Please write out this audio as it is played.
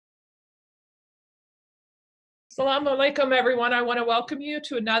Salam alaikum, everyone. I want to welcome you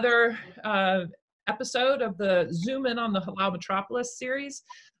to another episode of the Zoom In on the Halal Metropolis series.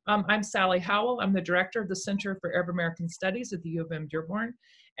 I'm Sally Howell. I'm the director of the Center for Arab American Studies at the U of M Dearborn.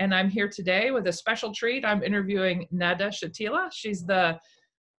 And I'm here today with a special treat. I'm interviewing Nada Shatila. She's the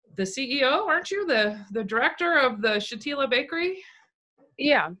CEO, aren't you? The director of the Shatila Bakery?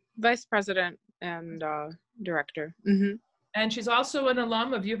 Yeah, vice president and director. Mm-hmm. And she's also an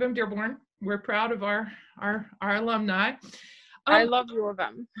alum of U of M Dearborn. We're proud of our alumni. I love U of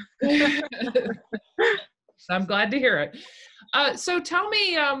M. I'm glad to hear it. So tell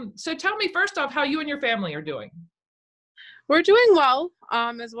me first off how you and your family are doing. We're doing well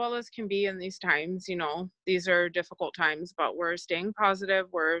as can be in these times. You know, these are difficult times, but we're staying positive.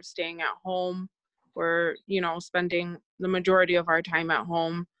 We're staying at home. We're, spending the majority of our time at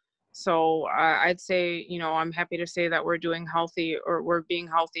home. So I'd say, I'm happy to say that we're doing healthy, or we're being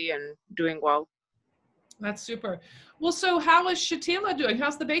healthy and doing well. That's super. Well, so how is Shatila doing?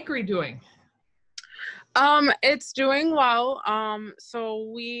 How's the bakery doing? It's doing well.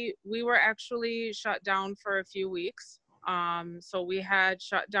 So we were actually shut down for a few weeks. So we had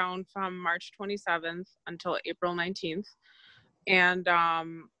shut down from March 27th until April 19th. And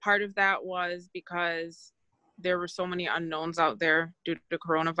part of that was because there were so many unknowns out there due to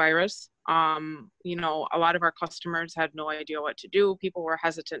coronavirus. A lot of our customers had no idea what to do. People were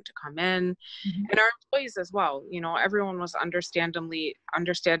hesitant to come in, and our employees as well. Everyone was understandably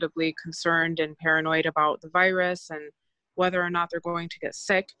concerned and paranoid about the virus and whether or not they're going to get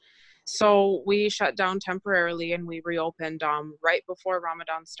sick. So we shut down temporarily and we reopened right before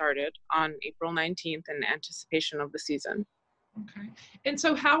Ramadan started on April 19th in anticipation of the season. Okay. And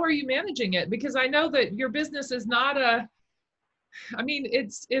so how are you managing it? Because I know that your business is not the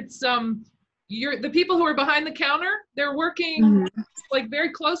people who are behind the counter, they're working like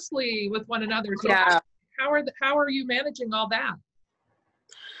very closely with one another. So yeah. How are you managing all that?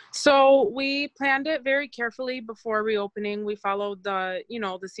 So we planned it very carefully before reopening. We followed the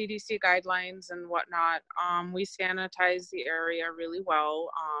CDC guidelines and whatnot. We sanitized the area really well,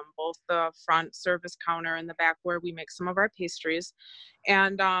 both the front service counter and the back where we make some of our pastries.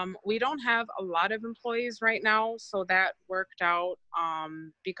 And we don't have a lot of employees right now, so that worked out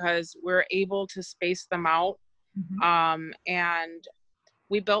because we're able to space them out. And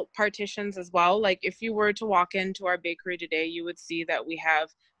we built partitions as well. Like if you were to walk into our bakery today, you would see that we have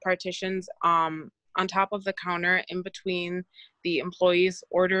partitions on top of the counter in between the employees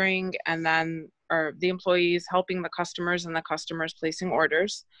ordering and the employees helping the customers and the customers placing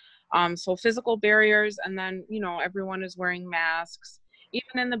orders. So physical barriers, and then, everyone is wearing masks.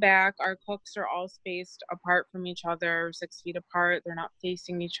 Even in the back, our cooks are all spaced apart from each other, 6 feet apart. They're not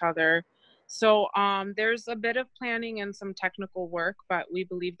facing each other. So there's a bit of planning and some technical work, but we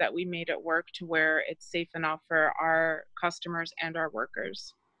believe that we made it work to where it's safe enough for our customers and our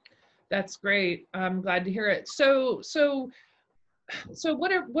workers. That's great. I'm glad to hear it. So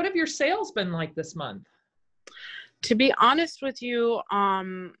what have your sales been like this month? To be honest with you,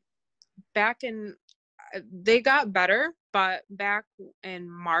 they got better, but back in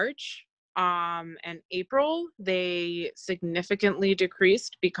March and April, they significantly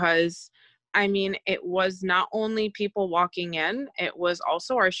decreased because it was not only people walking in, it was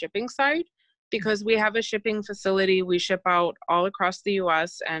also our shipping side, because we have a shipping facility. We ship out all across the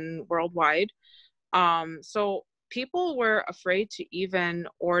US and worldwide. So people were afraid to even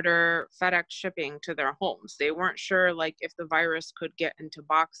order FedEx shipping to their homes. They weren't sure if the virus could get into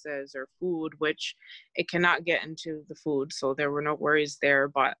boxes or food, which it cannot get into the food. So there were no worries there.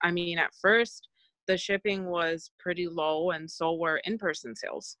 But at first the shipping was pretty low, and so were in-person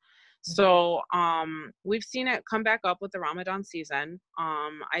sales. So we've seen it come back up with the Ramadan season.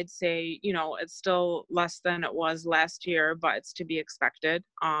 I'd say, it's still less than it was last year, but it's to be expected.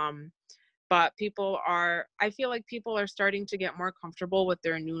 But I feel like people are starting to get more comfortable with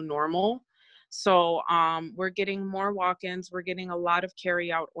their new normal. So we're getting more walk-ins. We're getting a lot of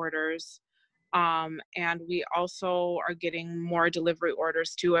carry-out orders. And we also are getting more delivery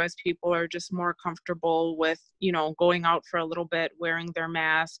orders too, as people are just more comfortable with, going out for a little bit, wearing their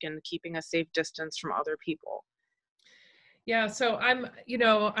mask and keeping a safe distance from other people. Yeah. So I'm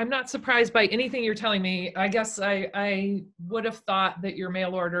not surprised by anything you're telling me. I guess I would have thought that your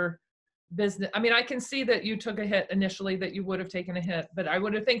mail order business, I can see that you took a hit initially, that you would have taken a hit, but I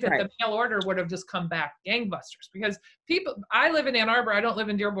would have think that the mail order would have just come back gangbusters, because I live in Ann Arbor, I don't live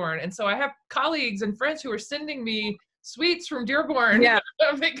in Dearborn. And so I have colleagues and friends who are sending me sweets from Dearborn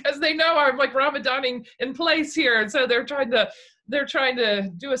because they know I'm Ramadaning in place here. And so they're trying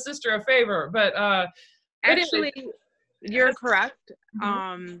to do a sister a favor, but actually, you're correct.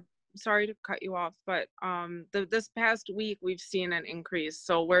 sorry to cut you off, but this past week we've seen an increase.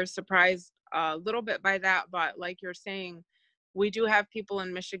 So we're surprised a little bit by that. But like you're saying, we do have people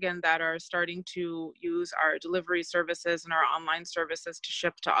in Michigan that are starting to use our delivery services and our online services to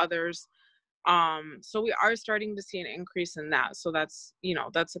ship to others. So we are starting to see an increase in that. So that's,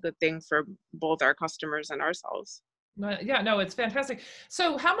 that's a good thing for both our customers and ourselves. Yeah, no, it's fantastic.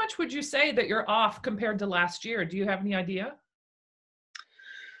 So how much would you say that you're off compared to last year? Do you have any idea?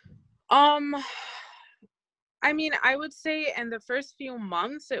 Um, I mean, I would say in the first few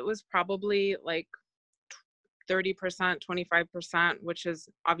months, it was probably like 30%, 25%, which is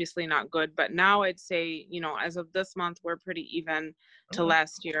obviously not good. But now I'd say, as of this month, we're pretty even to Oh,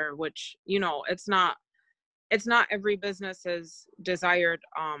 last year, which, it's not every business's desired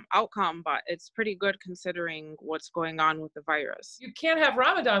outcome, but it's pretty good considering what's going on with the virus. you can't have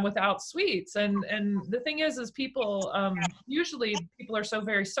Ramadan without sweets. And the thing is people, usually people are so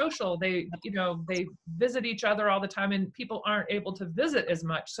very social. They visit each other all the time and people aren't able to visit as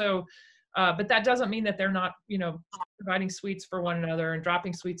much. So, but that doesn't mean that they're not, providing sweets for one another and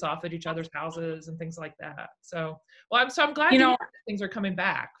dropping sweets off at each other's houses and things like that. So, well, I'm glad to hear that things are coming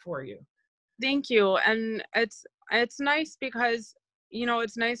back for you. Thank you. And it's nice because,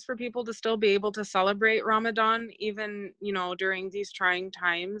 it's nice for people to still be able to celebrate Ramadan, even, during these trying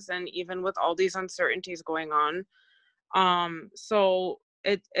times and even with all these uncertainties going on. So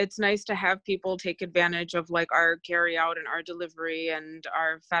it's nice to have people take advantage of like our carry out and our delivery and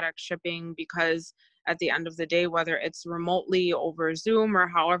our FedEx shipping, because at the end of the day, whether it's remotely over Zoom or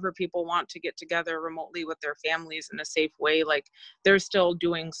however people want to get together remotely with their families in a safe way, like they're still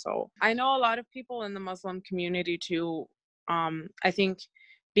doing so. I know a lot of people in the Muslim community too. I think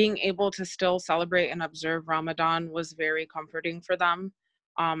being able to still celebrate and observe Ramadan was very comforting for them.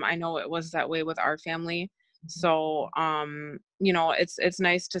 I know it was that way with our family. So, it's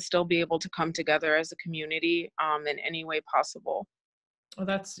nice to still be able to come together as a community, in any way possible. Well,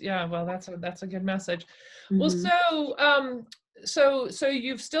 that's a good message. Well, Mm-hmm. so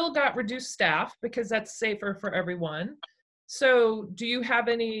you've still got reduced staff because that's safer for everyone. So do you have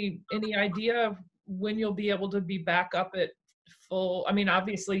any idea of when you'll be able to be back up at full? I mean,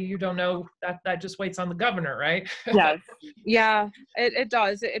 obviously you don't know, that just waits on the governor, right? Yes. Yeah, it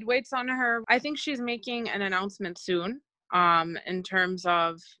does. It waits on her. I think she's making an announcement soon, in terms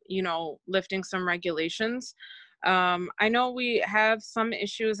of, lifting some regulations. I know we have some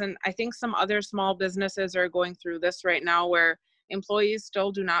issues, and I think some other small businesses are going through this right now where employees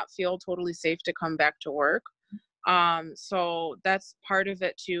still do not feel totally safe to come back to work. So that's part of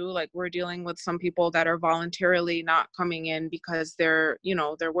it too. Like we're dealing with some people that are voluntarily not coming in because they're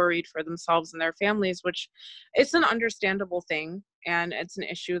worried for themselves and their families, which it's an understandable thing. And it's an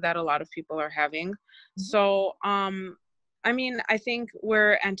issue that a lot of people are having. So, I mean, I think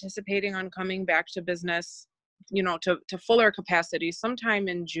we're anticipating on coming back to business, to fuller capacity sometime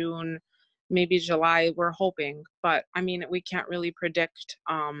in June, maybe July, we're hoping. But I mean, we can't really predict,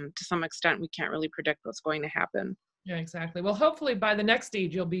 to some extent, we can't really predict what's going to happen. Yeah, exactly. Well, hopefully by the next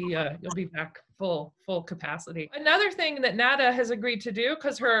Eid, you'll be back full capacity. Another thing that Nada has agreed to do,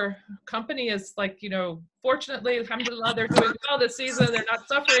 because her company is like, fortunately, alhamdulillah, they're doing well this season. They're not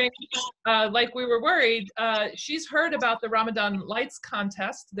suffering like we were worried. She's heard about the Ramadan Lights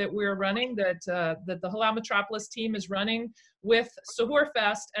contest that we're running, that the Halal Metropolis team is running with Suhoor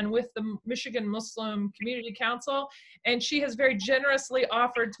Fest and with the Michigan Muslim Community Council. And she has very generously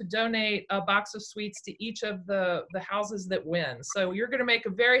offered to donate a box of sweets to each of the houses that win. So you're going to make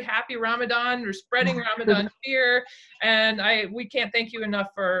a very happy Ramadan. You're spreading Ramadan cheer. And we can't thank you enough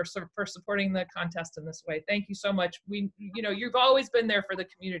for supporting the contest in this way. Thank you so much. You've always been there for the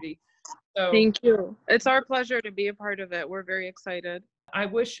community. So thank you. It's our pleasure to be a part of it. We're very excited. I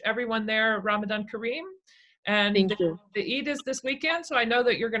wish everyone there Ramadan Kareem. And thank you. The Eid is this weekend, so I know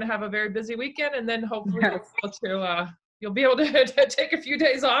that you're going to have a very busy weekend, and then hopefully you'll be able to take a few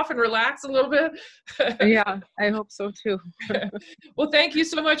days off and relax a little bit. Yeah, I hope so too. Well, thank you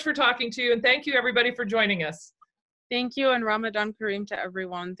so much for talking to you, and thank you everybody for joining us. Thank you, and Ramadan Kareem to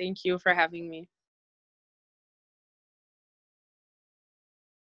everyone. Thank you for having me.